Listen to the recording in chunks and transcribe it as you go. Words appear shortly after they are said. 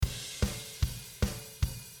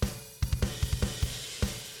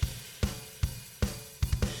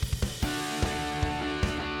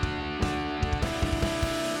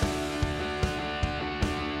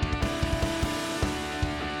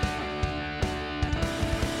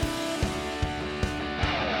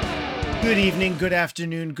Good evening, good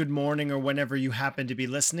afternoon, good morning, or whenever you happen to be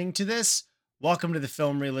listening to this. Welcome to the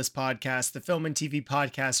Film Realist Podcast, the film and TV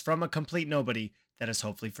podcast from a complete nobody that is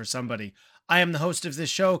hopefully for somebody. I am the host of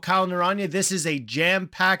this show, Kyle Naranya. This is a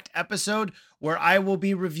jam-packed episode where I will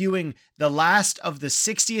be reviewing the last of the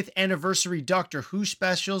 60th anniversary Doctor Who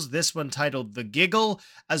specials, this one titled The Giggle,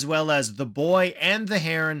 as well as The Boy and the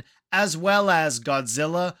Heron, as well as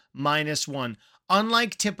Godzilla Minus One.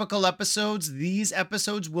 Unlike typical episodes, these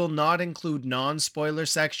episodes will not include non-spoiler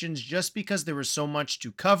sections just because there is so much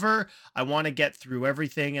to cover. I want to get through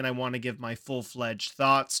everything and I want to give my full-fledged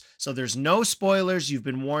thoughts. So there's no spoilers. You've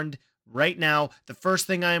been warned right now. The first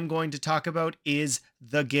thing I am going to talk about is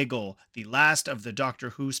The Giggle, the last of the Doctor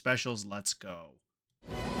Who specials. Let's go.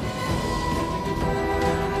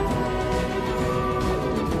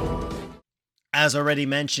 As already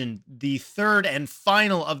mentioned, the third and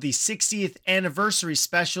final of the 60th anniversary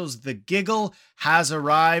specials, The Giggle, has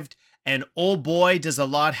arrived, and oh boy, does a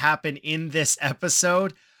lot happen in this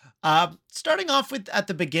episode. Starting off with at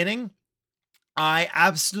the beginning, I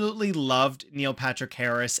absolutely loved Neil Patrick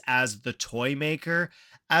Harris as the toy maker.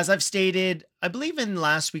 As I've stated, I believe in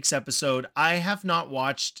last week's episode, I have not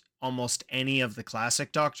watched almost any of the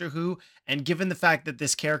classic Doctor Who, and given the fact that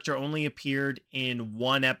this character only appeared in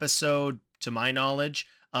one episode, to my knowledge,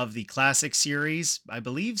 of the classic series, I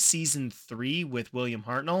believe season 3 with William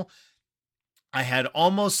Hartnell, I had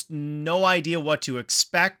almost no idea what to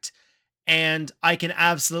expect. And I can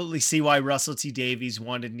absolutely see why Russell T Davies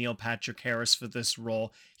wanted Neil Patrick Harris for this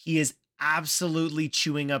role. He is absolutely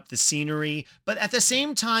chewing up the scenery, but at the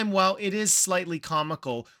same time, while it is slightly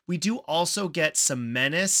comical, we do also get some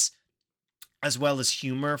menace as well as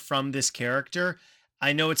humor from this character.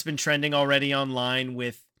 I know it's been trending already online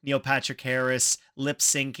with Neil Patrick Harris lip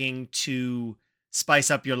syncing to Spice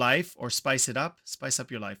Up Your Life or Spice Up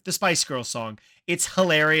Your Life, the Spice Girl song. It's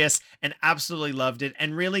hilarious and absolutely loved it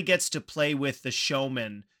and really gets to play with the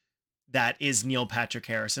showman that is Neil Patrick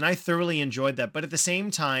Harris. And I thoroughly enjoyed that. But at the same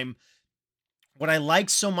time, what I like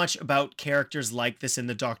so much about characters like this in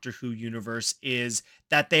the Doctor Who universe is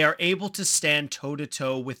that they are able to stand toe to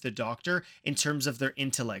toe with the Doctor in terms of their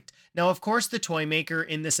intellect. Now, of course, the toy maker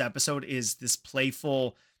in this episode is this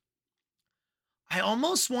playful. I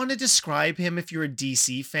almost want to describe him, if you're a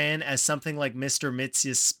DC fan, as something like Mr.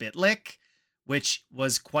 Mitzius Spitlick, which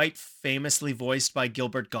was quite famously voiced by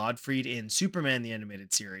Gilbert Gottfried in Superman the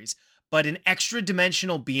Animated Series, but an extra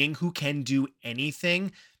dimensional being who can do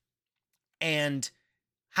anything. And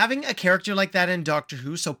having a character like that in Doctor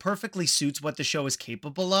Who so perfectly suits what the show is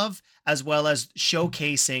capable of, as well as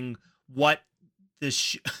showcasing what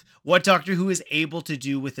the what Doctor Who is able to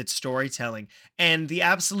do with its storytelling and the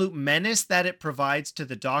absolute menace that it provides to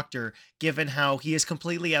the Doctor, given how he is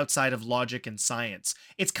completely outside of logic and science.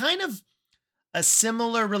 It's kind of a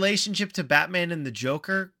similar relationship to Batman and the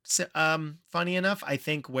Joker. Funny enough, I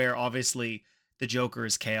think, where obviously the Joker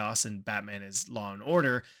is chaos and Batman is law and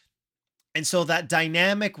order. And so that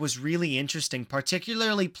dynamic was really interesting,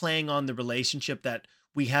 particularly playing on the relationship that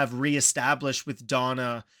we have reestablished with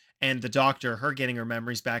Donna and the Doctor, her getting her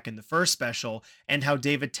memories back in the first special, and how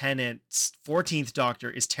David Tennant's 14th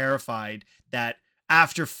Doctor is terrified that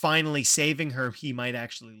after finally saving her, he might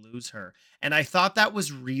actually lose her. And I thought that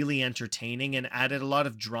was really entertaining and added a lot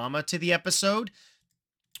of drama to the episode,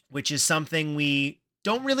 which is something we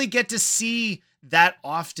don't really get to see that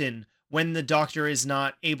often when the Doctor is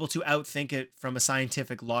not able to outthink it from a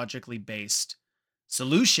scientific, logically based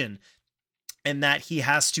solution, and that he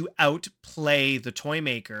has to outplay the toy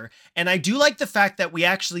maker. And I do like the fact that we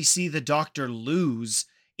actually see the Doctor lose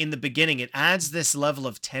in the beginning. It adds this level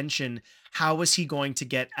of tension. How is he going to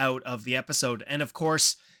get out of the episode? And of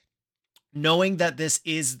course, knowing that this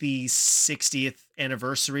is the 60th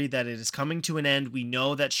anniversary, that it is coming to an end, we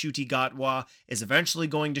know that Ncuti Gatwa is eventually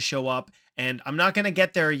going to show up. And I'm not going to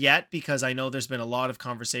get there yet because I know there's been a lot of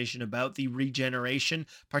conversation about the regeneration,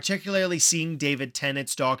 particularly seeing David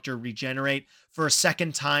Tennant's Doctor regenerate for a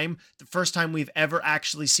second time. The first time we've ever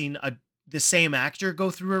actually seen the same actor go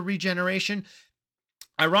through a regeneration.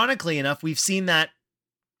 Ironically enough, we've seen that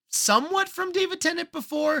somewhat from David Tennant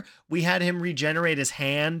before. We had him regenerate his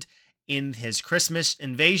hand in his Christmas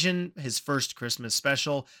Invasion, his first Christmas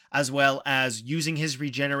special, as well as using his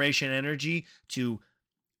regeneration energy to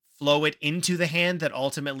flow it into the hand that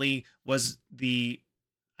ultimately was the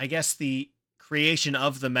creation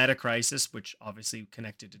of the meta crisis, which obviously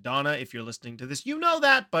connected to Donna. If you're listening to this, you know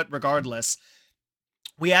that, but regardless,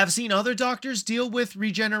 we have seen other doctors deal with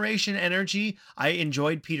regeneration energy. I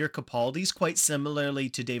enjoyed Peter Capaldi's quite similarly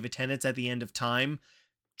to David Tennant's at the end of time,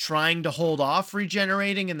 trying to hold off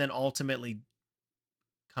regenerating and then ultimately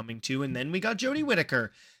coming to. And then we got Jodie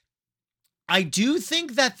Whittaker. I do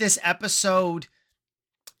think that this episode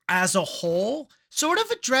as a whole sort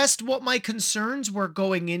of addressed what my concerns were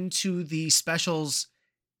going into the specials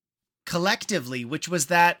collectively, which was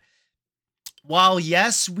that while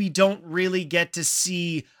yes, we don't really get to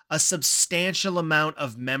see a substantial amount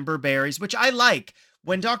of member berries, which I like,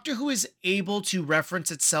 when Doctor Who is able to reference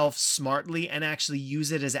itself smartly and actually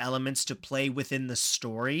use it as elements to play within the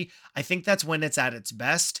story, I think that's when it's at its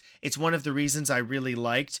best. It's one of the reasons I really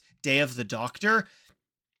liked Day of the Doctor.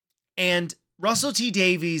 And Russell T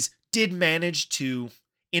Davies did manage to,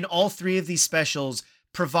 in all three of these specials,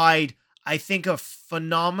 provide, I think, a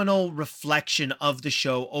phenomenal reflection of the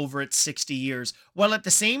show over its 60 years, while at the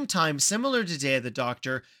same time, similar to Day of the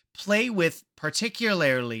Doctor, play with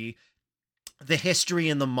particularly the history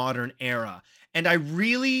in the modern era. And I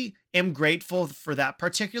really am grateful for that,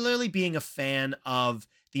 particularly being a fan of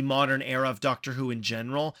the modern era of Doctor Who in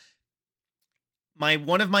general.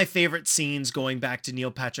 One of my favorite scenes going back to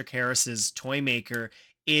Neil Patrick Harris's Toymaker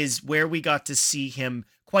is where we got to see him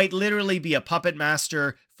quite literally be a puppet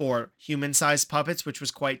master for human-sized puppets, which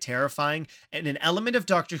was quite terrifying. And an element of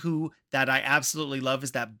Doctor Who that I absolutely love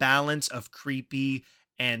is that balance of creepy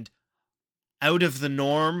and out of the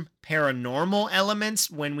norm paranormal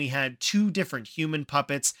elements when we had two different human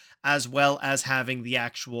puppets, as well as having the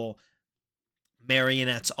actual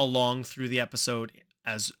marionettes along through the episode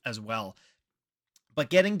as well.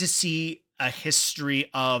 But getting to see a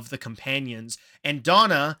history of the companions, and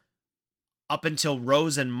Donna, up until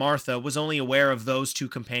Rose and Martha, was only aware of those two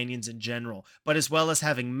companions in general, but as well as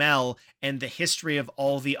having Mel and the history of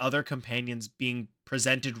all the other companions being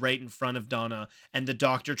presented right in front of Donna, and the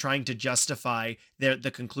Doctor trying to justify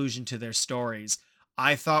the conclusion to their stories,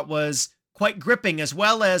 I thought was quite gripping, as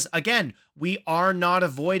well as, again, we are not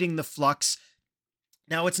avoiding the flux.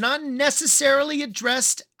 Now, it's not necessarily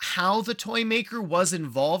addressed how the Toymaker was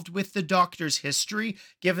involved with the Doctor's history,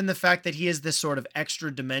 given the fact that he is this sort of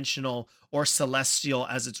extra dimensional or celestial,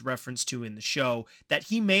 as it's referenced to in the show, that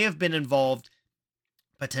he may have been involved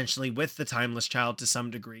potentially with the Timeless Child to some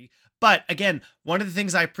degree. But again, one of the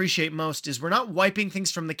things I appreciate most is we're not wiping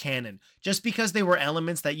things from the canon. Just because they were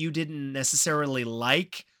elements that you didn't necessarily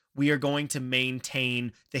like, we are going to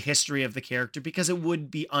maintain the history of the character, because it would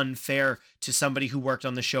be unfair to somebody who worked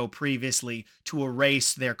on the show previously to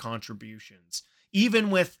erase their contributions. Even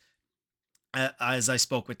with, as I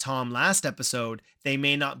spoke with Tom last episode, they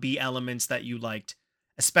may not be elements that you liked,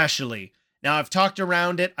 especially. Now, I've talked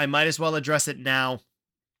around it. I might as well address it now.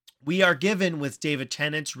 We are given with David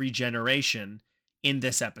Tennant's regeneration in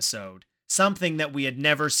this episode, something that we had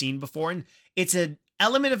never seen before. And it's an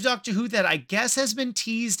element of Doctor Who that I guess has been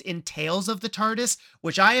teased in Tales of the TARDIS,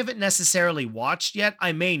 which I haven't necessarily watched yet.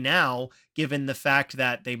 I may now, given the fact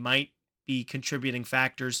that they might be contributing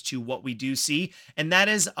factors to what we do see, and that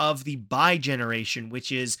is of the bi-generation,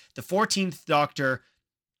 which is the 14th Doctor,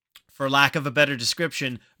 for lack of a better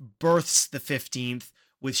description, births the 15th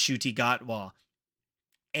with Ncuti Gatwa.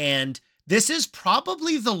 And this is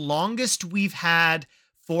probably the longest we've had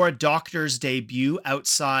for a Doctor's debut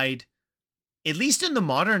outside, at least in the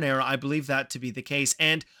modern era, I believe that to be the case.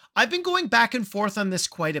 And I've been going back and forth on this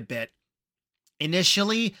quite a bit.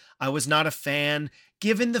 Initially, I was not a fan,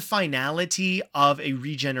 given the finality of a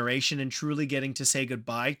regeneration and truly getting to say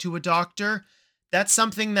goodbye to a Doctor. That's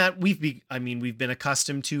something that we've been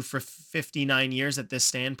accustomed to for 59 years at this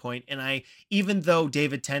standpoint. And even though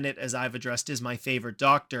David Tennant, as I've addressed, is my favorite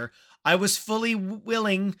Doctor, I was fully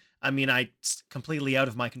willing, it's completely out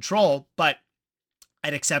of my control, but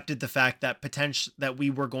I'd accepted the fact that that we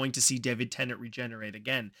were going to see David Tennant regenerate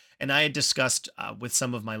again. And I had discussed with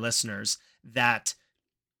some of my listeners that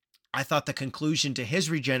I thought the conclusion to his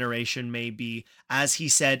regeneration may be, as he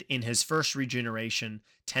said in his first regeneration,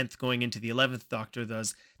 10th going into the 11th Doctor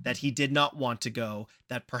does, that he did not want to go,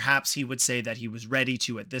 that perhaps he would say that he was ready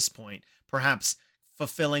to at this point, perhaps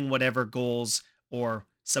fulfilling whatever goals or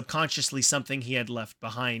subconsciously something he had left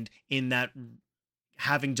behind in that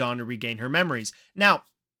having Donna regain her memories. Now,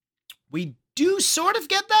 we do sort of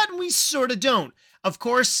get that and we sort of don't. Of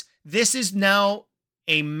course, this is now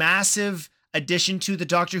a massive addition to the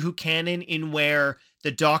Doctor Who canon, in where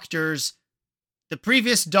the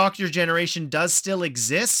previous Doctor generation does still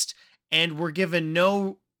exist, and we're given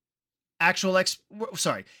no actual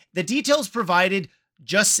the details provided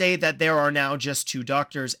just say that there are now just two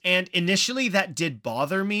Doctors. And initially that did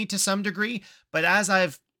bother me to some degree, but as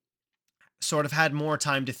I've sort of had more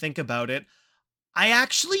time to think about it, I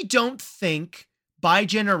actually don't think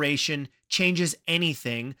bi-generation changes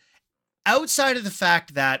anything outside of the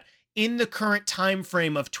fact that in the current time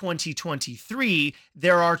frame of 2023,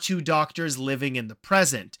 there are two Doctors living in the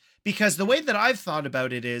present. Because the way that I've thought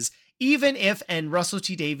about it is, even if, and Russell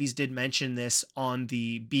T Davies did mention this on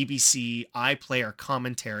the BBC iPlayer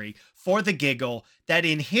commentary for the Giggle, that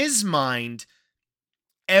in his mind,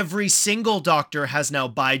 every single doctor has now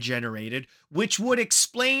bi-generated, which would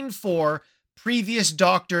explain for previous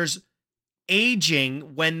doctors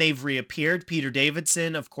aging when they've reappeared. Peter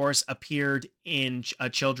Davidson, of course, appeared in a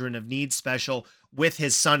Children of Need special with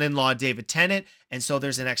his son-in-law, David Tennant. And so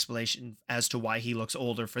there's an explanation as to why he looks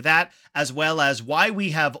older for that, as well as why we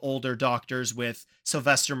have older doctors with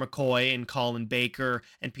Sylvester McCoy and Colin Baker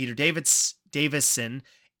and Peter Davison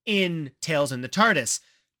in Tales in the TARDIS.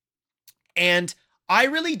 And I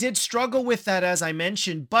really did struggle with that, as I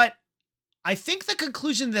mentioned, but I think the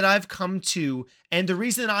conclusion that I've come to, and the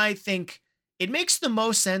reason I think it makes the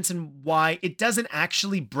most sense and why it doesn't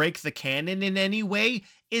actually break the canon in any way,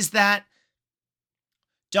 is that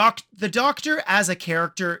the Doctor as a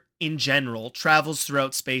character in general travels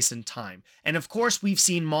throughout space and time. And of course, we've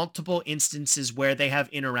seen multiple instances where they have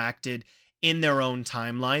interacted in their own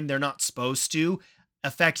timeline. They're not supposed to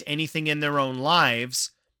affect anything in their own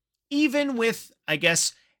lives, even with, I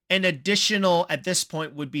guess, an additional, at this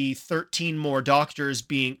point, would be 13 more doctors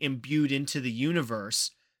being imbued into the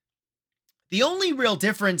universe. The only real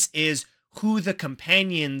difference is who the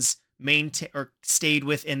companions or stayed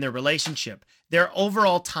with in their relationship. Their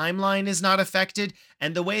overall timeline is not affected,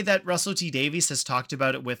 and the way that Russell T Davies has talked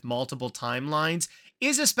about it with multiple timelines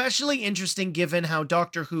is especially interesting, given how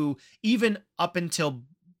Doctor Who, even up until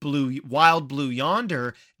Wild Blue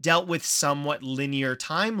Yonder, dealt with somewhat linear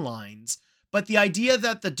timelines. But the idea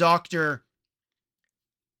that the Doctor,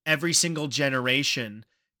 every single generation,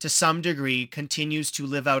 to some degree, continues to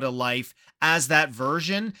live out a life as that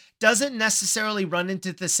version, doesn't necessarily run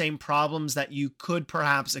into the same problems that you could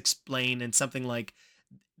perhaps explain in something like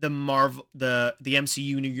the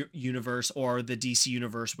MCU universe or the DC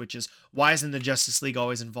universe, which is, why isn't the Justice League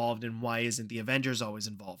always involved and why isn't the Avengers always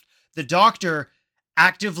involved? The Doctor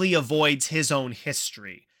actively avoids his own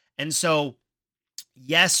history. And so,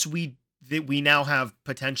 yes, we now have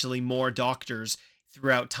potentially more doctors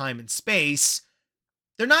throughout time and space.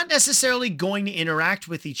 They're not necessarily going to interact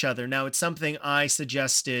with each other. Now, it's something I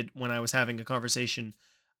suggested when I was having a conversation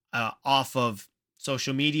off of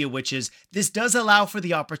social media, which is, this does allow for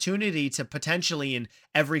the opportunity to potentially, in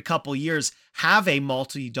every couple years, have a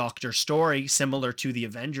multi-doctor story similar to the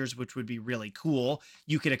Avengers, which would be really cool.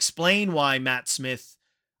 You could explain why Matt Smith,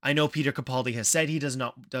 I know Peter Capaldi has said he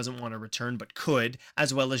doesn't want to return, but could,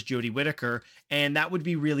 as well as Jodie Whittaker, and that would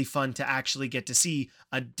be really fun to actually get to see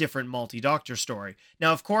a different multi-doctor story.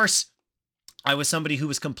 Now, of course, I was somebody who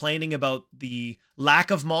was complaining about the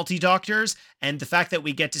lack of multi-doctors, and the fact that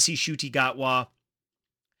we get to see Ncuti Gatwa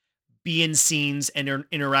be in scenes and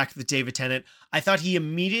interact with David Tennant. I thought he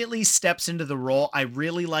immediately steps into the role. I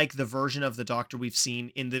really like the version of the Doctor we've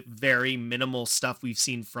seen in the very minimal stuff we've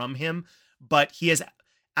seen from him, but he is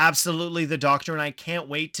absolutely the Doctor, and I can't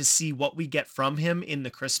wait to see what we get from him in the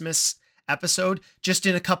Christmas episode just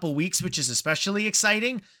in a couple weeks, which is especially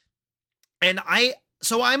exciting. And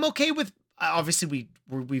I'm okay with, obviously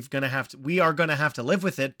we are gonna have to live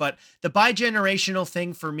with it, but the bi-generational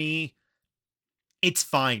thing for me, it's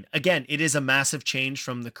fine. Again, it is a massive change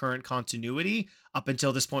from the current continuity. Up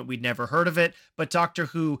until this point, we'd never heard of it, but Doctor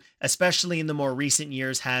Who, especially in the more recent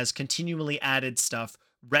years, has continually added stuff,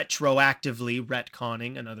 retroactively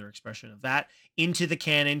retconning, another expression of that, into the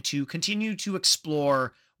canon to continue to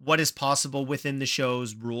explore what is possible within the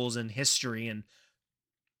show's rules and history. And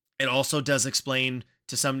it also does explain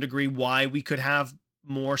to some degree why we could have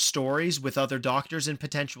more stories with other doctors and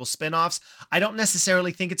potential spin-offs. I don't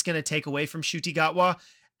necessarily think it's going to take away from Ncuti Gatwa.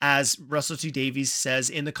 As Russell T Davies says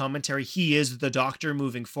in the commentary, he is the Doctor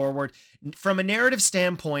moving forward. From a narrative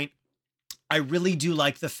standpoint, I really do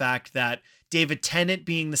like the fact that David Tennant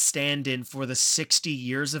being the stand-in for the 60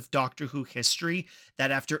 years of Doctor Who history, that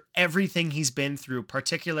after everything he's been through,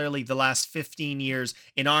 particularly the last 15 years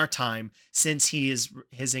in our time, since his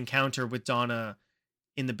encounter with Donna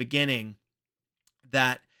in the beginning,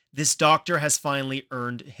 that this Doctor has finally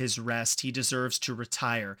earned his rest. He deserves to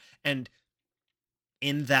retire. And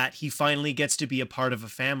in that, he finally gets to be a part of a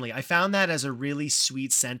family. I found that as a really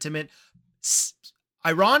sweet sentiment.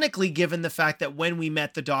 Ironically, given the fact that when we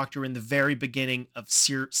met the Doctor in the very beginning of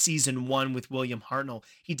season 1 with William Hartnell,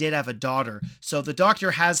 he did have a daughter. So the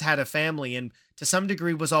Doctor has had a family and to some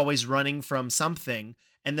degree was always running from something.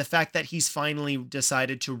 And the fact that he's finally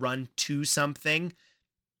decided to run to something,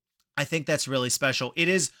 I think that's really special. It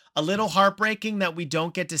is a little heartbreaking that we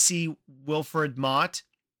don't get to see Wilfred Mott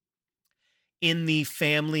in the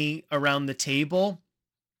family around the table.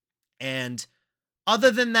 And other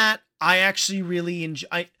than that, I actually really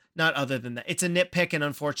enjoy. not other than that. It's a nitpick, and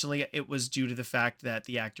unfortunately, it was due to the fact that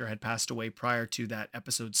the actor had passed away prior to that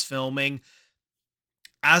episode's filming.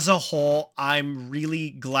 As a whole, I'm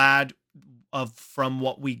really glad of from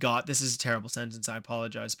what we got. This is a terrible sentence. I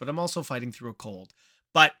apologize, but I'm also fighting through a cold.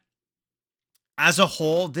 But as a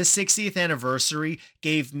whole, this 60th anniversary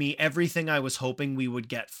gave me everything I was hoping we would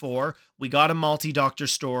get for. We got a multi-doctor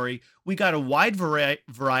story. We got a wide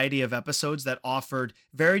variety of episodes that offered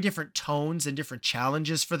very different tones and different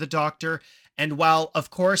challenges for the Doctor. And while, of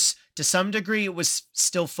course, to some degree, it was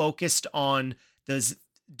still focused on the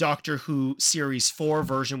Doctor Who Series 4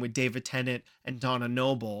 version with David Tennant and Donna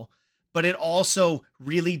Noble, but it also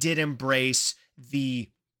really did embrace the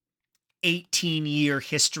 18-year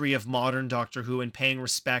history of modern Doctor Who and paying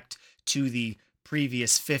respect to the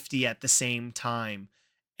previous 50 at the same time.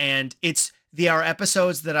 And there are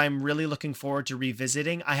episodes that I'm really looking forward to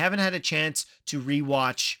revisiting. I haven't had a chance to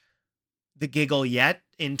rewatch The Giggle yet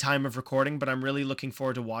in time of recording, but I'm really looking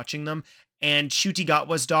forward to watching them. And Ncuti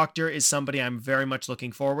Gatwa's Doctor is somebody I'm very much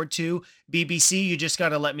looking forward to. BBC, you just got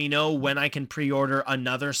to let me know when I can pre-order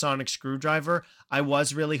another sonic screwdriver. I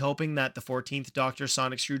was really hoping that the 14th Doctor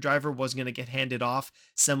sonic screwdriver was going to get handed off,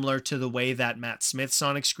 similar to the way that Matt Smith's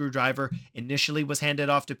sonic screwdriver initially was handed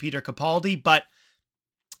off to Peter Capaldi. But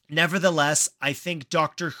nevertheless, I think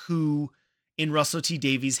Doctor Who in Russell T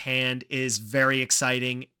Davies' hand is very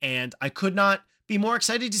exciting, and I could not be more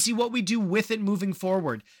excited to see what we do with it moving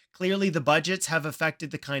forward. Clearly, the budgets have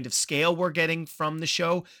affected the kind of scale we're getting from the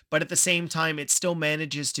show, but at the same time, it still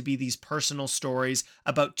manages to be these personal stories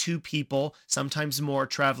about two people, sometimes more,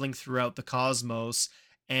 traveling throughout the cosmos,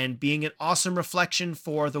 and being an awesome reflection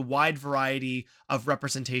for the wide variety of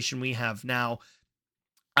representation we have now.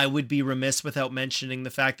 I would be remiss without mentioning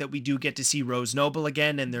the fact that we do get to see Rose Noble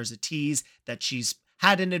again, and there's a tease that she's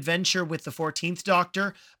had an adventure with the 14th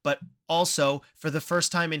Doctor, but also, for the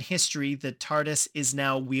first time in history, the TARDIS is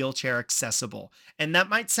now wheelchair accessible. And that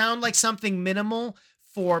might sound like something minimal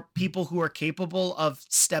for people who are capable of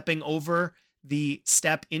stepping over the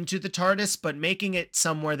step into the TARDIS, but making it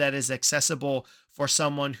somewhere that is accessible for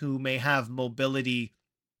someone who may have mobility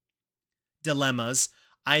dilemmas,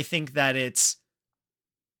 I think that it's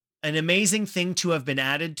an amazing thing to have been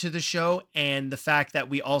added to the show. And the fact that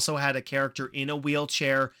we also had a character in a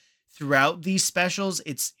wheelchair throughout these specials,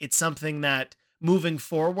 it's something that moving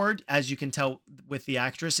forward, as you can tell with the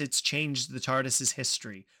actress, it's changed the TARDIS's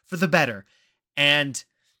history for the better. And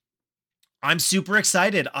I'm super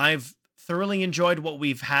excited. I've thoroughly enjoyed what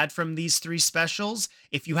we've had from these three specials.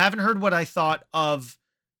 If you haven't heard what I thought of,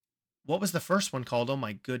 what was the first one called? Oh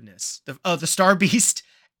my goodness. The Star Beast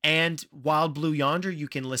and Wild Blue Yonder, you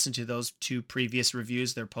can listen to those two previous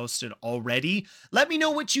reviews. They're posted already. Let me know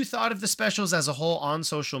what you thought of the specials as a whole on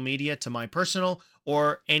social media, to my personal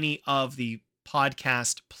or any of the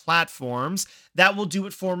podcast platforms. That will do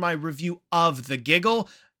it for my review of The Giggle.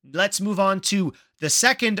 Let's move on to the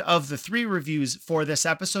second of the three reviews for this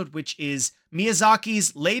episode, which is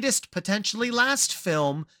Miyazaki's latest, potentially last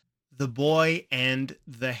film, The Boy and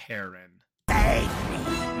the Heron. Save me,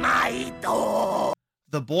 my door!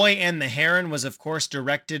 The Boy and the Heron was, of course,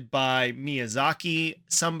 directed by Miyazaki,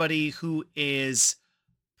 somebody who is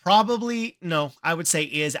I would say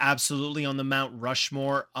is absolutely on the Mount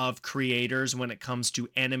Rushmore of creators when it comes to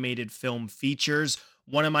animated film features.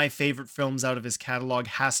 One of my favorite films out of his catalog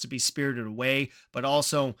has to be Spirited Away, but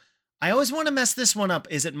also, I always want to mess this one up.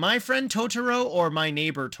 Is it My Friend Totoro or My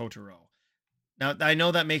Neighbor Totoro? Now, I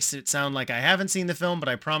know that makes it sound like I haven't seen the film, but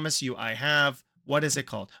I promise you I have. What is it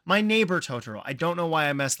called? My Neighbor Totoro. I don't know why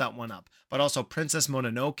I messed that one up. But also Princess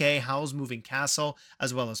Mononoke, Howl's Moving Castle,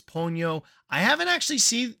 as well as Ponyo. I haven't actually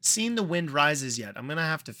seen The Wind Rises yet. I'm going to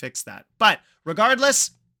have to fix that. But regardless,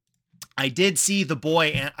 I did see The Boy,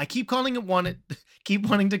 and I keep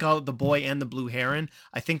wanting to call it The Boy and the Blue Heron.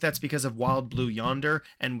 I think that's because of Wild Blue Yonder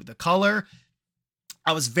and the color.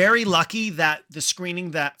 I was very lucky that the screening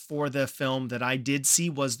that for the film that I did see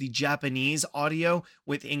was the Japanese audio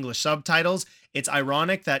with English subtitles. It's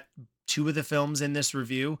ironic that two of the films in this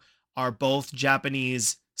review are both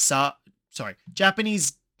Japanese,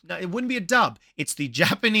 it wouldn't be a dub. It's the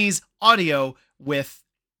Japanese audio with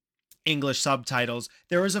English subtitles.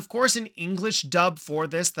 There is, of course, an English dub for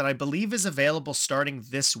this that I believe is available starting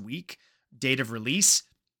this week, date of release.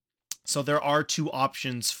 So there are two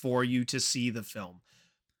options for you to see the film.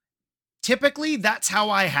 Typically, that's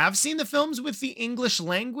how I have seen the films with the English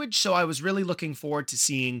language, so I was really looking forward to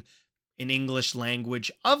seeing an English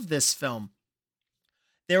language of this film.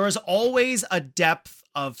 There is always a depth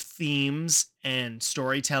of themes and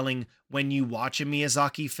storytelling when you watch a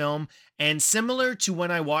Miyazaki film. And similar to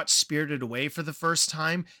when I watched Spirited Away for the first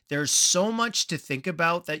time, there's so much to think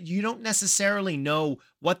about that you don't necessarily know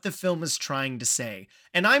what the film is trying to say.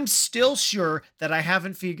 And I'm still sure that I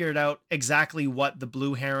haven't figured out exactly what The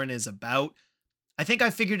Blue Heron is about. I think I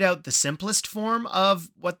figured out the simplest form of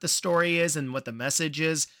what the story is and what the message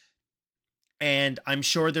is. And I'm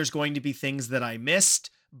sure there's going to be things that I missed,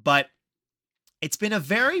 but it's been a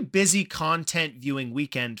very busy content viewing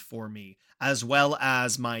weekend for me, as well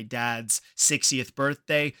as my dad's 60th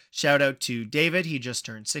birthday. Shout out to David. He just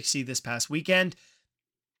turned 60 this past weekend.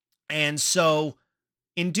 And so,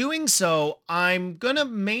 in doing so, I'm going to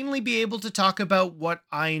mainly be able to talk about what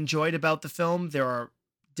I enjoyed about the film. There are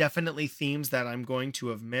definitely themes that I'm going to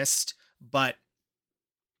have missed, but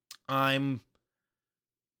I'm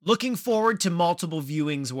looking forward to multiple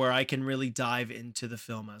viewings where I can really dive into the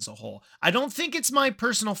film as a whole. I don't think it's my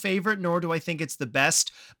personal favorite, nor do I think it's the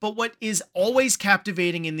best, but what is always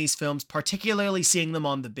captivating in these films, particularly seeing them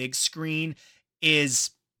on the big screen, is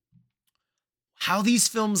how these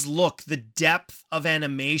films look, the depth of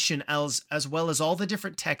animation, as well as all the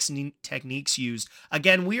different techniques used.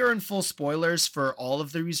 Again, we are in full spoilers for all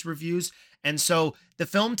of these reviews, and so the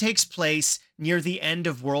film takes place near the end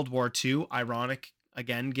of World War II. Ironic,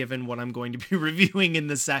 again, given what I'm going to be reviewing in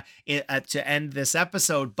this to end this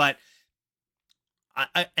episode. But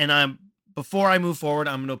I'm before I move forward,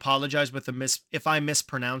 I'm going to apologize with if I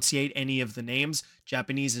mispronunciate any of the names.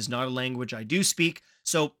 Japanese is not a language I do speak,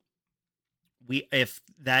 so if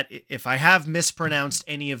I have mispronounced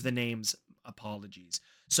any of the names, apologies.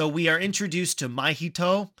 So we are introduced to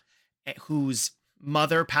Mahito, whose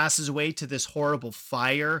mother passes away to this horrible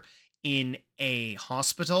fire in a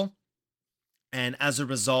hospital. And as a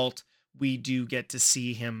result, we do get to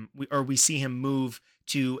see him, we see him move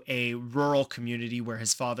to a rural community where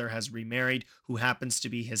his father has remarried, who happens to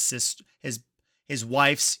be his sister, his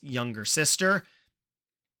wife's younger sister.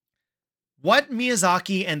 What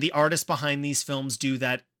Miyazaki and the artists behind these films do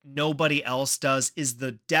that nobody else does is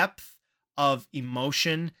the depth of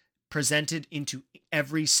emotion presented into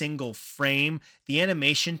every single frame. The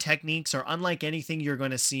animation techniques are unlike anything you're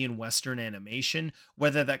going to see in Western animation,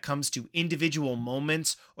 whether that comes to individual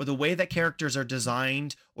moments or the way that characters are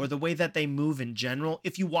designed or the way that they move in general.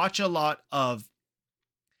 If you watch a lot of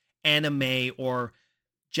anime or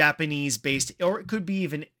Japanese based, or it could be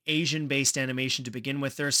even Asian based animation to begin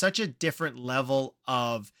with, there's such a different level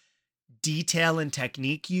of detail and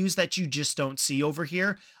technique used that you just don't see over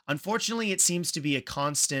here. Unfortunately, it seems to be a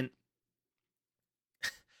constant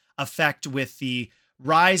effect with the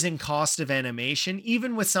rise in cost of animation,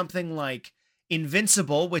 even with something like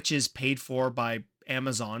Invincible, which is paid for by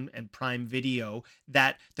Amazon and Prime Video,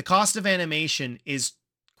 that the cost of animation is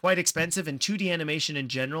quite expensive, and 2D animation in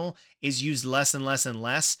general is used less and less and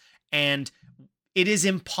less. And it is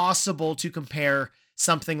impossible to compare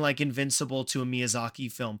something like Invincible to a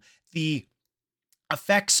Miyazaki film. The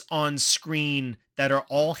effects on screen that are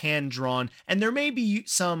all hand drawn, and there may be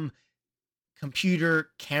some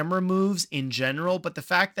computer camera moves in general, but the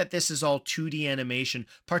fact that this is all 2D animation,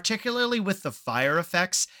 particularly with the fire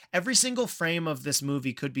effects, every single frame of this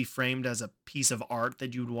movie could be framed as a piece of art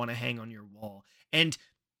that you'd want to hang on your wall. And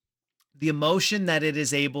the emotion that it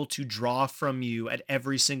is able to draw from you at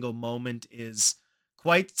every single moment is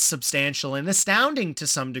quite substantial and astounding to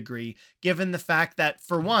some degree, given the fact that,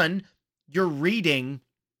 for one, you're reading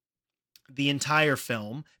the entire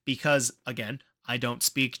film because, again, I don't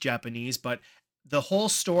speak Japanese, but the whole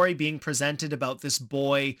story being presented about this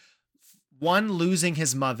boy, one, losing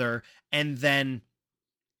his mother, and then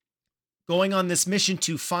going on this mission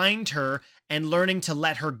to find her and learning to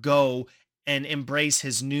let her go and embrace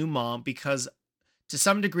his new mom because to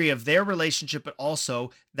some degree of their relationship, but also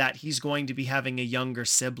that he's going to be having a younger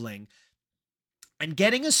sibling. And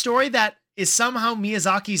getting a story that is somehow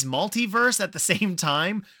Miyazaki's multiverse at the same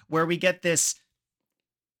time, where we get this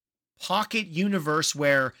pocket universe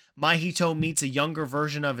where Mahito meets a younger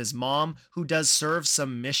version of his mom who does serve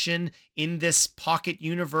some mission in this pocket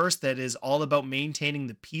universe that is all about maintaining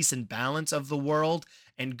the peace and balance of the world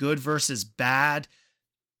and good versus bad.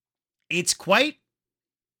 It's quite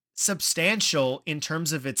substantial in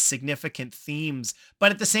terms of its significant themes,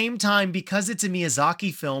 but at the same time, because it's a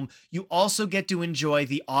Miyazaki film, you also get to enjoy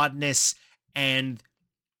the oddness and,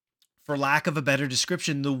 for lack of a better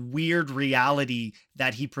description, the weird reality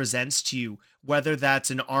that he presents to you, whether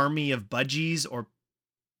that's an army of budgies or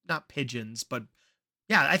not pigeons, but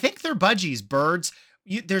yeah, I think they're budgies, birds.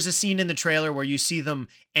 there's a scene in the trailer where you see them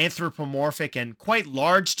anthropomorphic and quite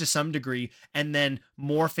large to some degree, and then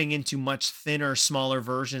morphing into much thinner, smaller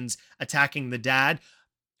versions attacking the dad.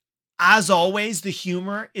 As always, the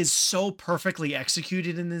humor is so perfectly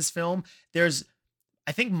executed in this film. There's,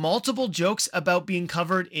 I think, multiple jokes about being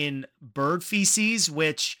covered in bird feces,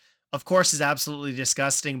 which of course is absolutely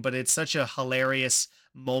disgusting, but it's such a hilarious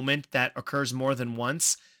moment that occurs more than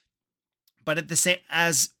once. But at the same,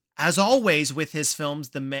 as always with his films,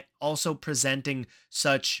 also presenting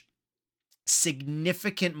such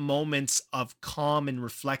significant moments of calm and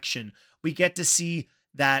reflection. We get to see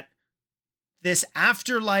that this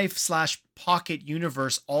afterlife slash pocket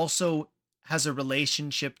universe also has a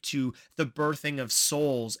relationship to the birthing of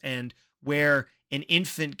souls and where an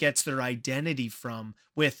infant gets their identity from.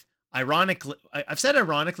 With, ironically, I've said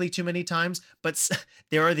ironically too many times, but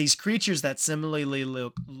there are these creatures that similarly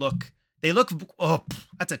look they look, oh,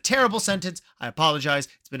 that's a terrible sentence. I apologize.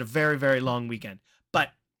 It's been a very, very long weekend.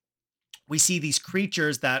 But we see these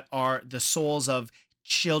creatures that are the souls of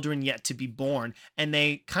children yet to be born, and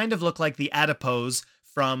they kind of look like the adipose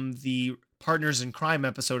from the Partners in Crime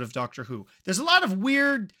episode of Doctor Who. There's a lot of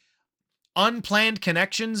weird, unplanned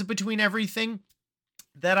connections between everything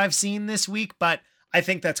that I've seen this week, but I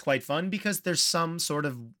think that's quite fun because there's some sort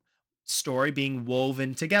of story being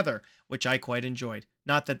woven together, which I quite enjoyed.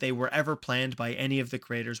 Not that they were ever planned by any of the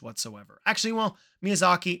creators whatsoever. Actually, well,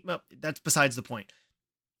 Miyazaki, well, that's besides the point.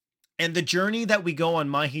 And the journey that we go on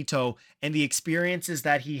Mahito and the experiences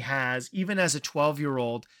that he has, even as a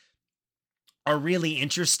 12-year-old, are really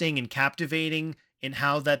interesting and captivating in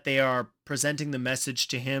how that they are presenting the message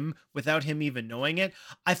to him without him even knowing it.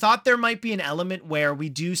 I thought there might be an element where we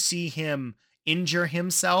do see him injure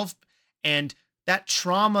himself, and that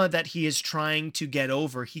trauma that he is trying to get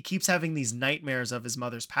over, he keeps having these nightmares of his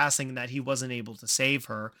mother's passing and that he wasn't able to save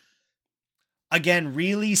her. Again,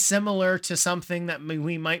 really similar to something that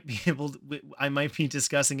we might be I might be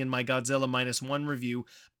discussing in my Godzilla -1 review,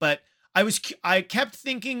 but I kept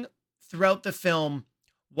thinking throughout the film,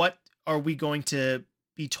 what are we going to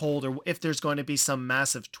be told, or if there's going to be some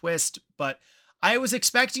massive twist? But I was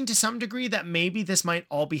expecting to some degree that maybe this might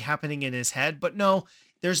all be happening in his head, but no,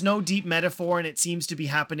 there's no deep metaphor, and it seems to be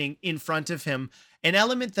happening in front of him. An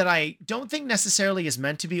element that I don't think necessarily is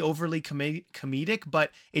meant to be overly comedic,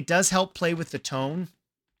 but it does help play with the tone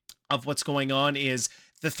of what's going on, is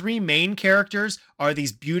the three main characters are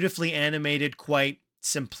these beautifully animated, quite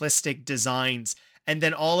simplistic designs. And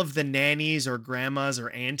then all of the nannies or grandmas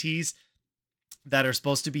or aunties that are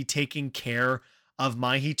supposed to be taking care of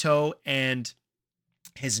Mahito and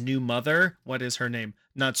his new mother, what is her name?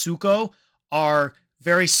 Natsuko, are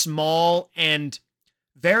very small and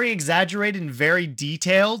very exaggerated and very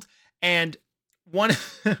detailed. And one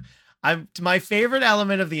my favorite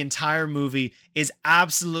element of the entire movie is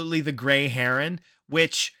absolutely the gray heron,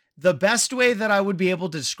 which the best way that I would be able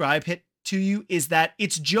to describe it to you is that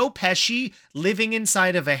it's Joe Pesci living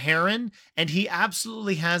inside of a heron, and he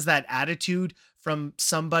absolutely has that attitude from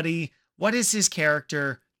somebody. What is his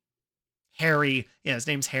character? Harry. Yeah, his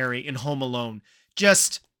name's Harry in Home Alone.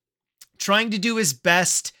 Just trying to do his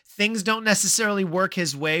best. Things don't necessarily work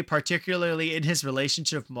his way, particularly in his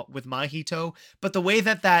relationship with Mahito, but the way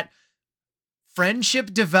that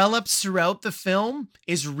friendship develops throughout the film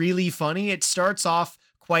is really funny. It starts off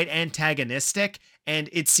quite antagonistic, and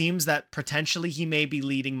it seems that potentially he may be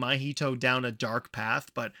leading Mahito down a dark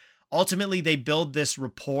path, but ultimately they build this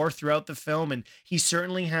rapport throughout the film, and he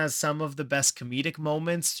certainly has some of the best comedic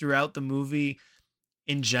moments throughout the movie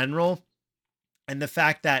in general. And the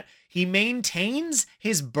fact that he maintains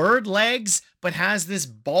his bird legs, but has this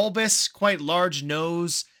bulbous, quite large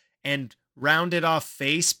nose and rounded off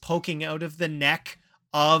face poking out of the neck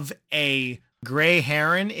of a gray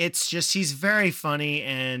heron. It's just, he's very funny.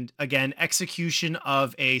 And again, execution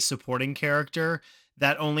of a supporting character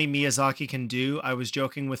that only Miyazaki can do. I was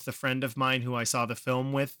joking with the friend of mine who I saw the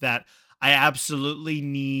film with that I absolutely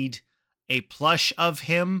need a plush of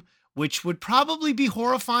him, which would probably be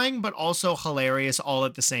horrifying, but also hilarious all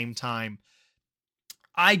at the same time.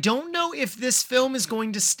 I don't know if this film is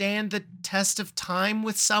going to stand the test of time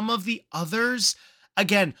with some of the others.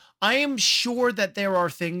 Again, I am sure that there are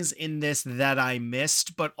things in this that I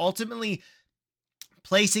missed, but ultimately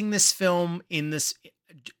placing this film in this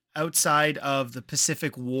outside of the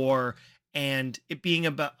Pacific War, and it being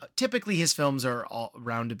about, typically his films are all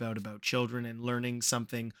roundabout about children and learning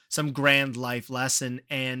something, some grand life lesson.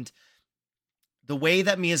 And the way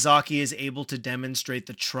that Miyazaki is able to demonstrate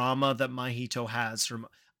the trauma that Mahito has from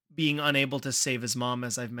being unable to save his mom,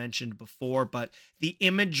 as I've mentioned before, but the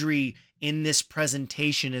imagery in this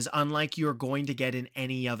presentation is unlike you're going to get in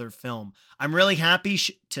any other film. I'm really happy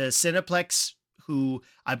to Cineplex, who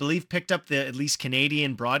I believe picked up the at least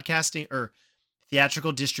Canadian broadcasting or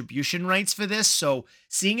theatrical distribution rights for this. So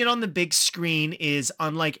seeing it on the big screen is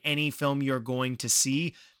unlike any film you're going to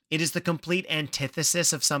see. It is the complete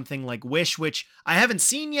antithesis of something like Wish, which I haven't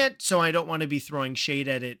seen yet, so I don't want to be throwing shade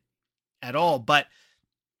at it at all. But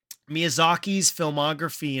Miyazaki's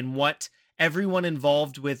filmography and what everyone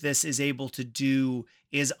involved with this is able to do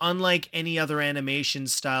is unlike any other animation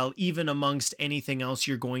style, even amongst anything else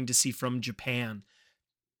you're going to see from Japan.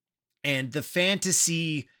 And the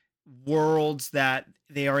fantasy worlds that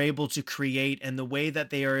they are able to create and the way that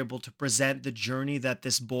they are able to present the journey that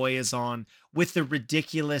this boy is on with the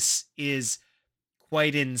ridiculous is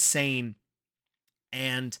quite insane.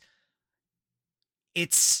 And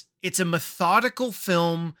it's a methodical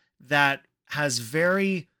film that has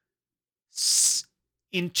very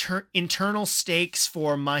internal stakes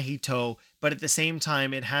for Mahito, but at the same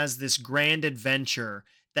time, it has this grand adventure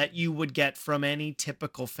that you would get from any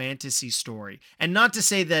typical fantasy story. And not to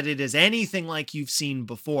say that it is anything like you've seen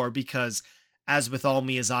before, because as with all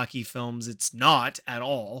Miyazaki films, it's not at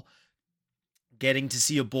all. Getting to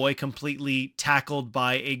see a boy completely tackled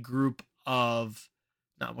by a group of,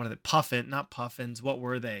 not what are they, not puffins, what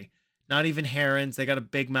were they? Not even herons, they got a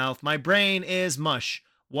big mouth. My brain is mush.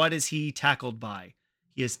 What is he tackled by?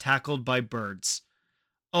 He is tackled by birds.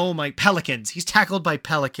 Oh my, pelicans. He's tackled by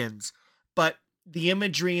pelicans. But the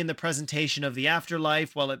imagery and the presentation of the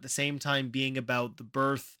afterlife, while at the same time being about the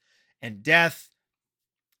birth and death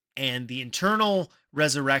and the internal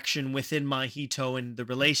resurrection within Mahito and the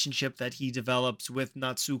relationship that he develops with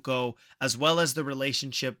Natsuko, as well as the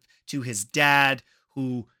relationship to his dad,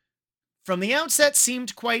 who from the outset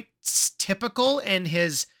seemed quite typical, and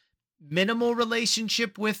his minimal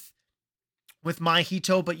relationship with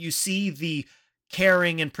Mahito, but you see the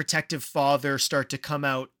caring and protective father start to come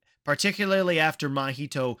out, particularly after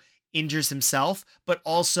Mahito injures himself, but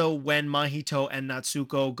also when Mahito and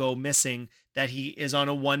Natsuko go missing, that he is on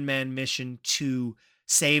a one-man mission to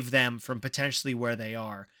save them from potentially where they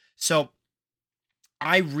are. So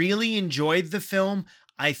I really enjoyed the film.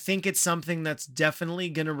 I think it's something that's definitely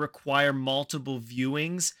going to require multiple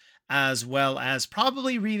viewings, as well as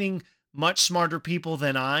probably reading much smarter people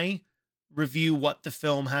than I review what the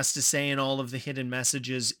film has to say and all of the hidden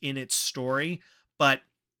messages in its story. But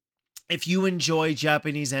if you enjoy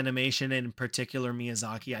Japanese animation, and in particular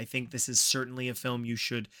Miyazaki, I think this is certainly a film you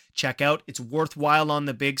should check out. It's worthwhile on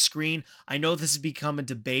the big screen. I know this has become a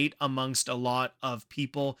debate amongst a lot of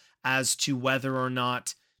people as to whether or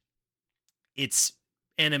not it's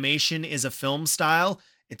animation is a film style.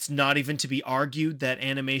 It's not even to be argued that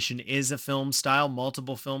animation is a film style.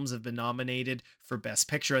 Multiple films have been nominated for Best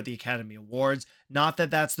Picture at the Academy Awards. Not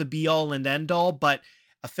that that's the be all and end all, but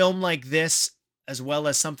a film like this, as well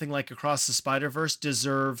as something like Across the Spider-Verse,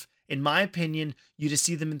 deserve, in my opinion, you to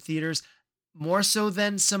see them in theaters more so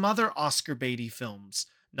than some other Oscar baity films.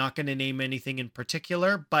 Not going to name anything in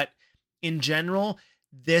particular, but in general,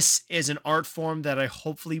 this is an art form that I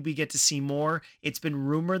hopefully we get to see more. It's been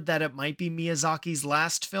rumored that it might be Miyazaki's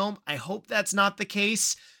last film. I hope that's not the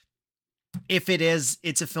case. If it is,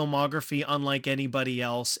 it's a filmography unlike anybody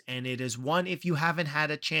else, and it is one, if you haven't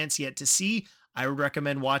had a chance yet to see, I would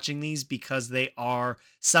recommend watching these because they are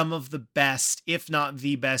some of the best, if not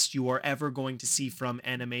the best, you are ever going to see from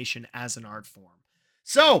animation as an art form.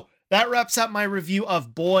 So that wraps up my review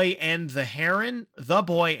of Boy and the Heron, The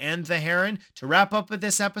Boy and the Heron. To wrap up with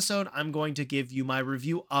this episode, I'm going to give you my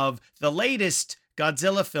review of the latest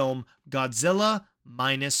Godzilla film, Godzilla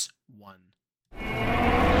Minus One.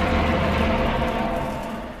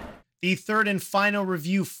 The third and final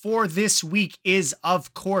review for this week is,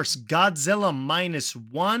 of course, Godzilla Minus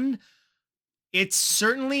One. It's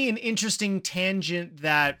certainly an interesting tangent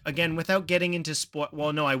that, again, without getting into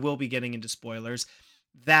I will be getting into spoilers,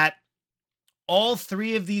 that all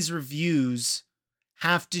three of these reviews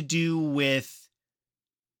have to do with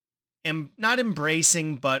not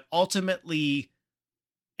embracing, but ultimately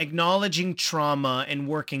acknowledging trauma and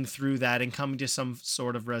working through that and coming to some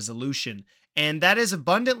sort of resolution. And that is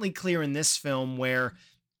abundantly clear in this film, where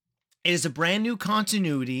it is a brand new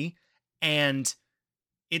continuity, and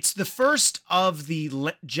it's the first of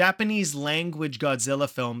the Japanese language Godzilla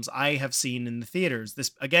films I have seen in the theaters.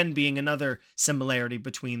 This, again, being another similarity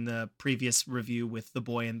between the previous review with The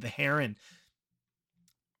Boy and the Heron.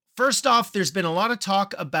 First off, there's been a lot of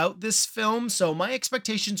talk about this film, so my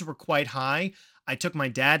expectations were quite high. I took my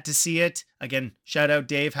dad to see it. Again, shout out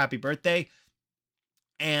Dave, happy birthday.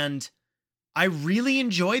 And I really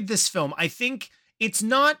enjoyed this film. I think it's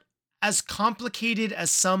not as complicated as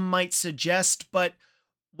some might suggest, but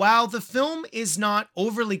while the film is not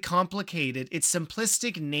overly complicated, its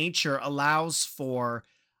simplistic nature allows for,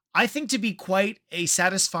 I think, to be quite a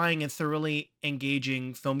satisfying and thoroughly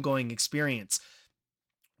engaging film going experience.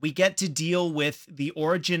 We get to deal with the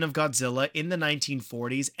origin of Godzilla in the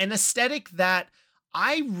 1940s, an aesthetic that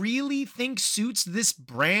I really think suits this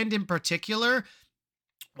brand in particular.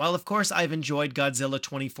 While, of course, I've enjoyed Godzilla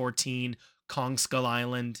 2014, Kong Skull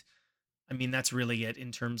Island, I mean, that's really it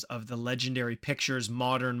in terms of the Legendary Pictures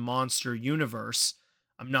modern monster universe.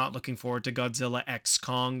 I'm not looking forward to Godzilla X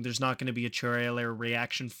Kong. There's not going to be a trailer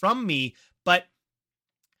reaction from me, but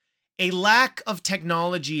a lack of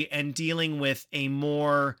technology and dealing with a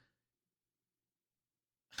more,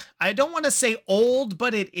 I don't want to say old,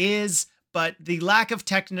 but it is, but the lack of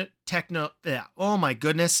yeah, oh my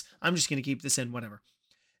goodness. I'm just going to keep this in, whatever.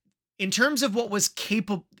 In terms of what was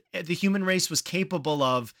capable, the human race was capable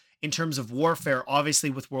of in terms of warfare,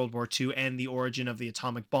 obviously with World War II and the origin of the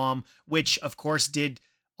atomic bomb, which of course did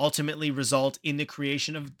ultimately result in the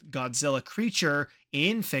creation of Godzilla creature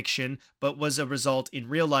in fiction, but was a result in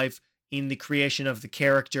real life in the creation of the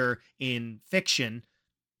character in fiction.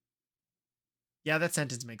 Yeah, that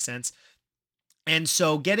sentence makes sense. And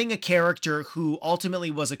so getting a character who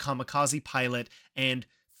ultimately was a kamikaze pilot and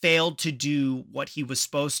failed to do what he was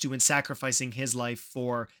supposed to in sacrificing his life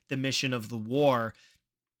for the mission of the war,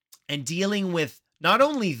 and dealing with not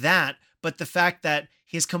only that, but the fact that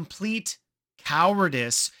his complete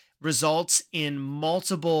cowardice results in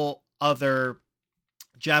multiple other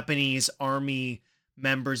Japanese army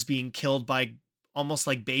members being killed by almost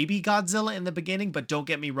like baby Godzilla in the beginning. But don't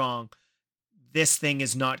get me wrong, this thing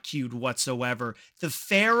is not cute whatsoever. The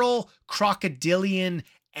feral, crocodilian,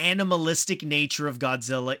 animalistic nature of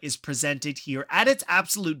Godzilla is presented here at its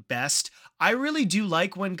absolute best. I really do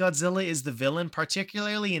like when Godzilla is the villain,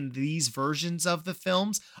 particularly in these versions of the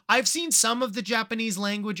films. I've seen some of the Japanese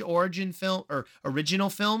language origin film or original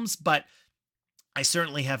films, but I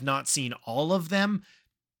certainly have not seen all of them.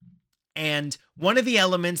 And one of the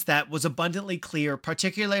elements that was abundantly clear,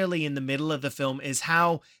 particularly in the middle of the film, is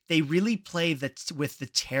how they really play with the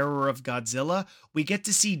terror of Godzilla. We get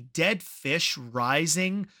to see dead fish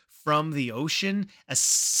rising from the ocean, a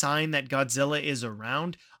sign that Godzilla is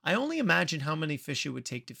around. I only imagine how many fish it would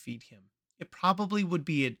take to feed him. It probably would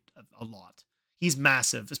be a lot. He's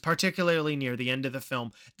massive, particularly near the end of the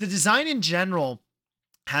film. The design in general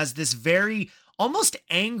has this very almost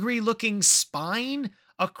angry looking spine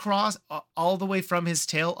across all the way from his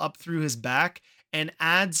tail up through his back, and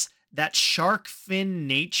adds that shark fin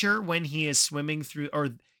nature when he is swimming through, or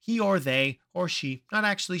he or they or she, not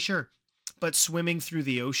actually sure, but swimming through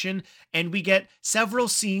the ocean. And we get several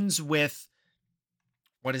scenes with,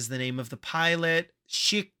 what is the name of the pilot?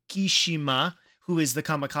 Shikishima, who is the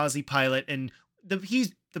kamikaze pilot, and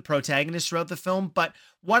he's the protagonist throughout the film. But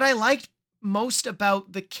what I liked most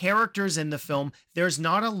about the characters in the film, there's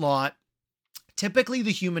not a lot. Typically,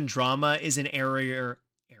 the human drama is an area.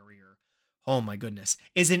 Oh my goodness,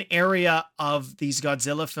 is an area of these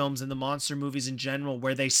Godzilla films and the monster movies in general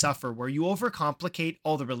where they suffer, where you overcomplicate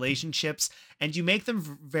all the relationships and you make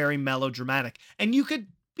them very melodramatic. And you could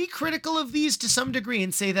be critical of these to some degree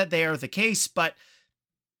and say that they are the case, but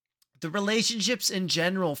the relationships in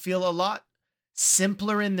general feel a lot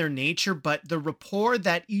simpler in their nature, but the rapport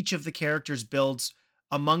that each of the characters builds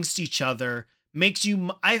amongst each other makes you,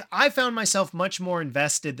 I found myself much more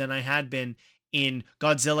invested than I had been in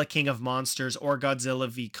Godzilla King of Monsters or Godzilla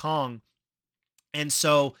v Kong. And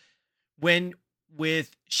so when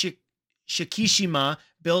with Shikishima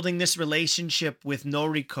building this relationship with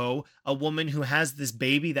Noriko, a woman who has this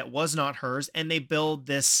baby that was not hers, and they build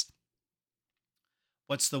this,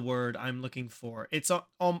 what's the word I'm looking for? It's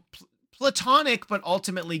platonic, but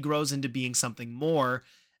ultimately grows into being something more.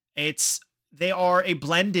 They are a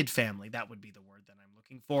blended family. That would be the word that I'm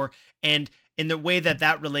looking for. And in the way that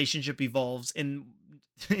that relationship evolves in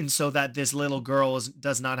so that this little girl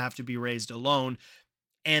does not have to be raised alone.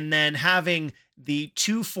 And then having the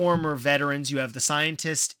two former veterans, you have the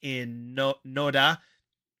scientist in Noda,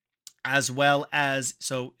 as well as,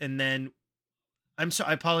 and then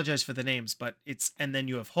I apologize for the names, but and then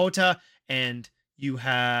you have Hota, and you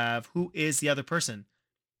have, who is the other person?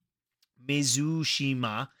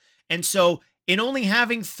 Mizushima. And so in only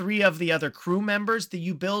having three of the other crew members, that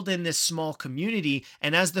you build in this small community,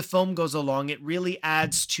 and as the film goes along, it really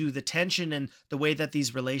adds to the tension and the way that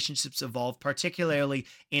these relationships evolve, particularly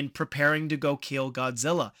in preparing to go kill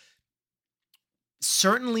Godzilla.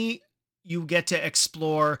 Certainly, you get to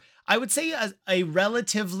explore, I would say, a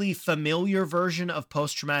relatively familiar version of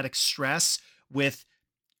post-traumatic stress with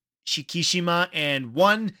Shikishima, and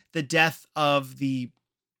one, the death of the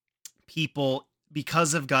people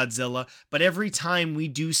because of Godzilla. But every time we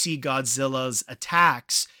do see Godzilla's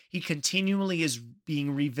attacks, he continually is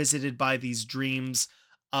being revisited by these dreams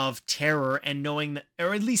of terror, and knowing that,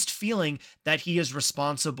 or at least feeling that he is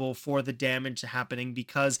responsible for the damage happening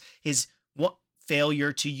because his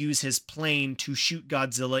failure to use his plane to shoot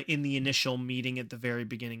Godzilla in the initial meeting at the very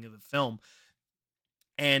beginning of the film.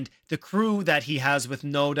 And the crew that he has with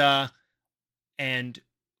Noda and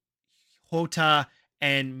Hota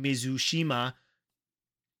and Mizushima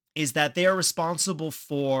is that they are responsible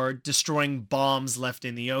for destroying bombs left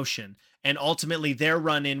in the ocean. And ultimately their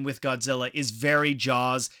run-in with Godzilla is very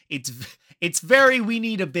Jaws. It's very, we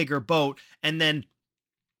need a bigger boat. And then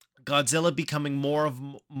Godzilla becoming more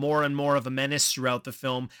and more of a menace throughout the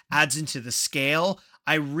film adds into the scale.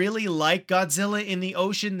 I really like Godzilla in the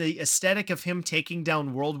ocean. The aesthetic of him taking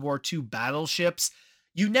down World War II battleships,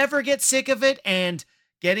 you never get sick of it. And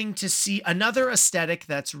getting to see another aesthetic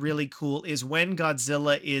that's really cool is when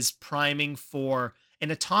Godzilla is priming for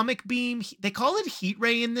an atomic beam. They call it heat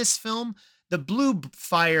ray in this film. The blue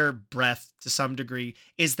fire breath, to some degree,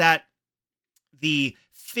 is that the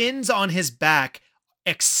fins on his back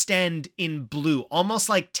extend in blue, almost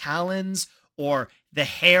like talons, or the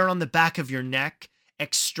hair on the back of your neck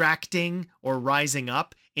extracting or rising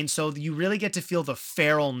up. And so you really get to feel the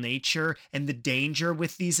feral nature and the danger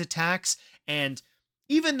with these attacks. And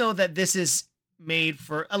even though that this is made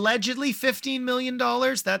for allegedly $15 million,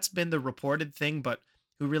 that's been the reported thing, but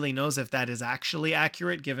who really knows if that is actually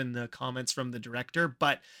accurate given the comments from the director.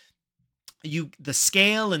 But the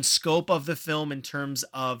scale and scope of the film in terms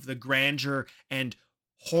of the grandeur and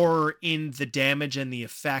horror in the damage and the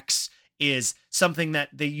effects is something that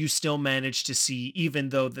you still manage to see, even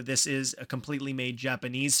though that this is a completely made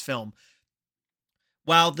Japanese film.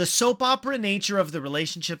 While the soap opera nature of the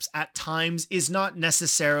relationships at times is not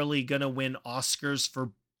necessarily going to win Oscars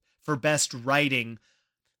for best writing,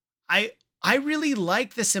 I really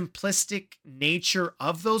like the simplistic nature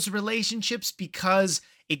of those relationships because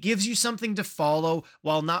it gives you something to follow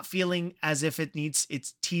while not feeling as if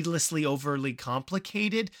it's tediously overly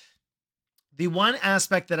complicated. The one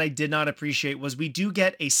aspect that I did not appreciate was we do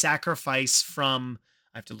get a sacrifice from,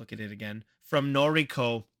 I have to look at it again, from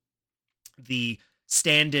Noriko, the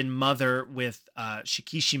stand-in mother with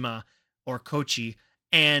Shikishima or Kochi,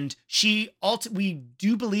 and we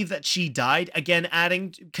do believe that she died, again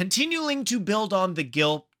continuing to build on the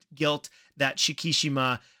guilt that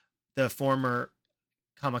Shikishima, the former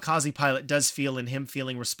kamikaze pilot, does feel, in him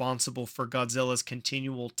feeling responsible for Godzilla's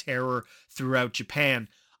continual terror throughout Japan.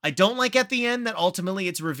 I don't like at the end that ultimately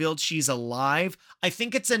it's revealed she's alive. I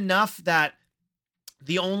think it's enough that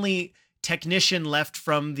the only technician left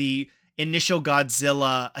from the initial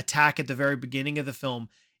Godzilla attack at the very beginning of the film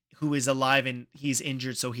who is alive, and he's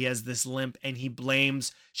injured, so he has this limp, and he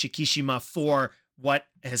blames Shikishima for what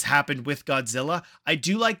has happened with Godzilla. I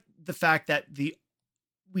do like the fact that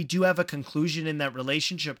we do have a conclusion in that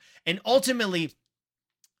relationship, and ultimately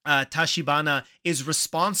Tachibana is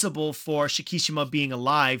responsible for Shikishima being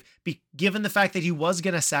alive, given the fact that he was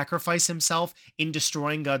going to sacrifice himself in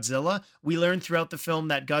destroying Godzilla. We learn throughout the film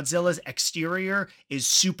that Godzilla's exterior is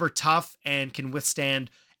super tough and can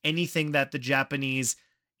withstand anything that the Japanese,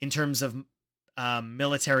 in terms of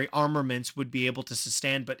military armaments, would be able to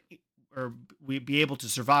sustain, or we'd be able to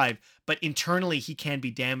survive. But internally, he can be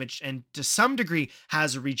damaged and to some degree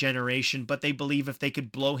has a regeneration, but they believe if they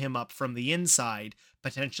could blow him up from the inside,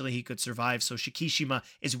 potentially he could survive. So Shikishima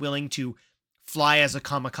is willing to fly as a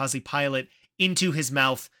kamikaze pilot into his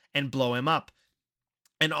mouth and blow him up,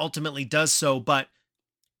 and ultimately does so. But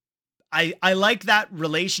I like that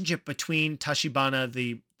relationship between Tachibana,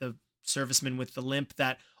 the serviceman with the limp,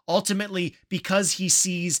 that ultimately, because he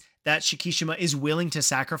sees that Shikishima is willing to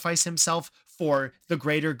sacrifice himself for the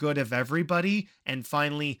greater good of everybody, and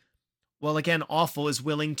finally, well, again, awful, is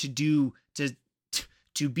willing to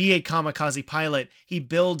be a kamikaze pilot, he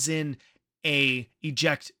builds in a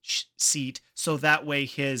eject seat so that way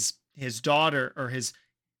his daughter, or his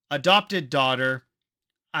adopted daughter,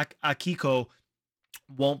 Akiko,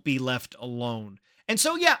 won't be left alone. And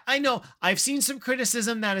so, yeah, I know I've seen some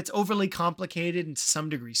criticism that it's overly complicated and to some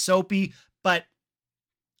degree soapy, but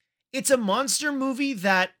it's a monster movie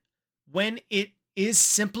that, when it is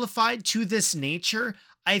simplified to this nature,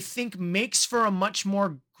 I think makes for a much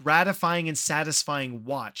more gratifying and satisfying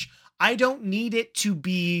watch. I don't need it to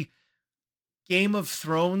be Game of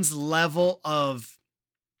Thrones level of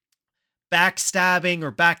backstabbing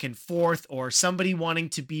or back and forth, or somebody wanting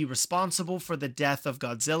to be responsible for the death of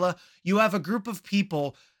Godzilla. You have a group of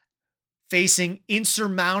people facing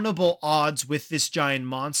insurmountable odds with this giant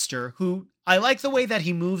monster who I like the way that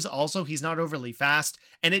he moves. Also, he's not overly fast,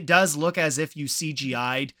 and it does look as if you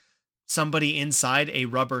CGI'd somebody inside a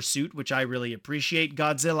rubber suit, which I really appreciate.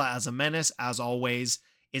 Godzilla as a menace, as always,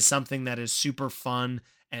 is something that is super fun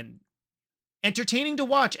and entertaining to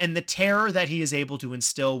watch. And the terror that he is able to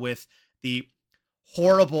instill with the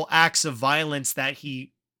horrible acts of violence that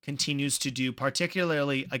he continues to do,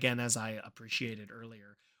 particularly, again, as I appreciated earlier,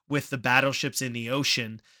 with the battleships in the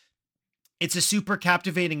ocean. It's a super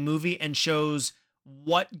captivating movie and shows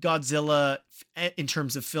what Godzilla, in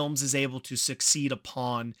terms of films, is able to succeed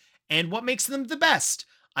upon and what makes them the best.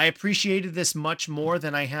 I appreciated this much more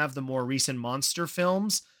than I have the more recent monster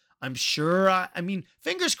films. I'm sure, I mean,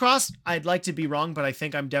 fingers crossed, I'd like to be wrong, but I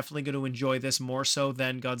think I'm definitely going to enjoy this more so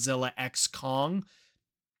than Godzilla X Kong,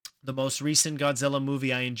 the most recent Godzilla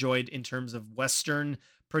movie I enjoyed in terms of Western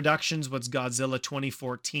productions was Godzilla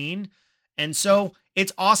 2014. And so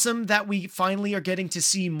it's awesome that we finally are getting to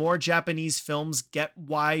see more Japanese films get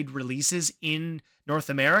wide releases in North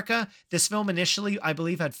America. This film initially, I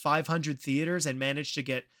believe, had 500 theaters and managed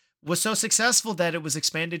to was so successful that it was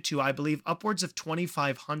expanded to, I believe, upwards of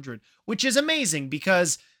 2,500, which is amazing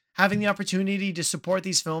because having the opportunity to support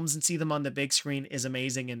these films and see them on the big screen is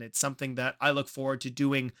amazing. And it's something that I look forward to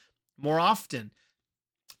doing more often.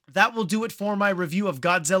 That will do it for my review of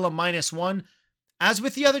Godzilla Minus One. As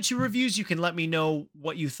with the other two reviews, you can let me know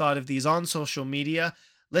what you thought of these on social media.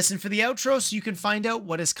 Listen for the outro so you can find out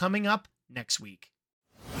what is coming up next week.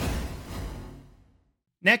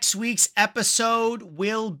 Next week's episode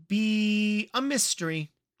will be a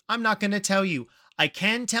mystery. I'm not going to tell you. I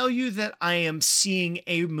can tell you that I am seeing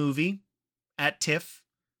a movie at TIFF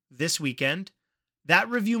this weekend. That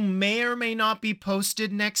review may or may not be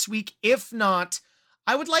posted next week. If not,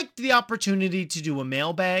 I would like the opportunity to do a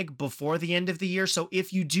mailbag before the end of the year. So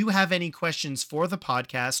if you do have any questions for the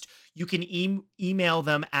podcast, you can email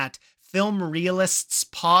them at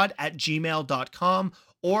filmrealistspod@gmail.com,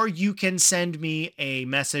 or you can send me a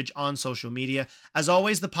message on social media. As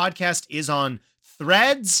always, the podcast is on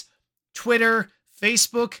Threads, Twitter,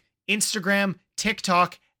 Facebook, Instagram,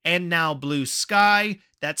 TikTok, and now Blue Sky.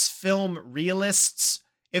 That's Film Realists.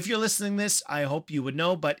 If you're listening to this, I hope you would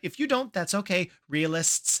know, but if you don't, that's okay.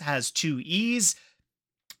 Realists has 2 E's.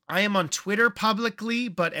 I am on Twitter publicly,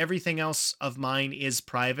 but everything else of mine is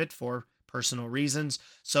private for personal reasons.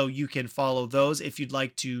 So you can follow those if you'd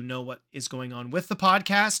like to know what is going on with the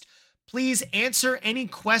podcast. Please answer any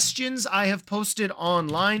questions I have posted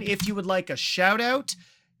online. If you would like a shout out,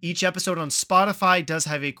 each episode on Spotify does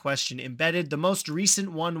have a question embedded. The most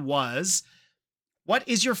recent one was, what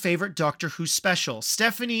is your favorite Doctor Who special?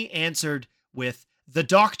 Stephanie answered with The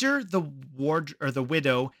Doctor, the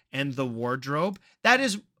Widow, and the Wardrobe. That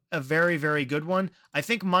is a very, very good one. I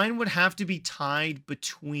think mine would have to be tied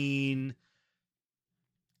between...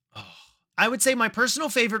 I would say my personal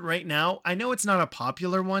favorite right now, I know it's not a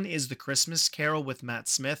popular one, is The Christmas Carol with Matt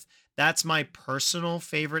Smith. That's my personal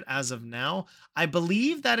favorite as of now. I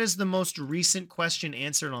believe that is the most recent question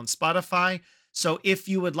answered on Spotify. So if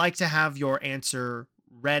you would like to have your answer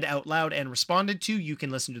read out loud and responded to, you can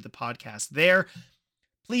listen to the podcast there.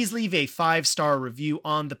 Please leave a 5-star review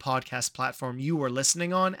on the podcast platform you are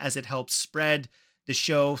listening on, as it helps spread the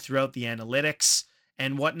show throughout the analytics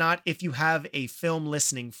and whatnot. If you have a film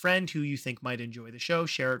listening friend who you think might enjoy the show,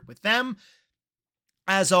 share it with them.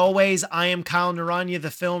 As always, I am Kyle Naranya, the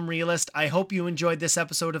Film Realist. I hope you enjoyed this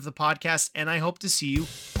episode of the podcast, and I hope to see you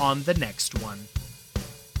on the next one.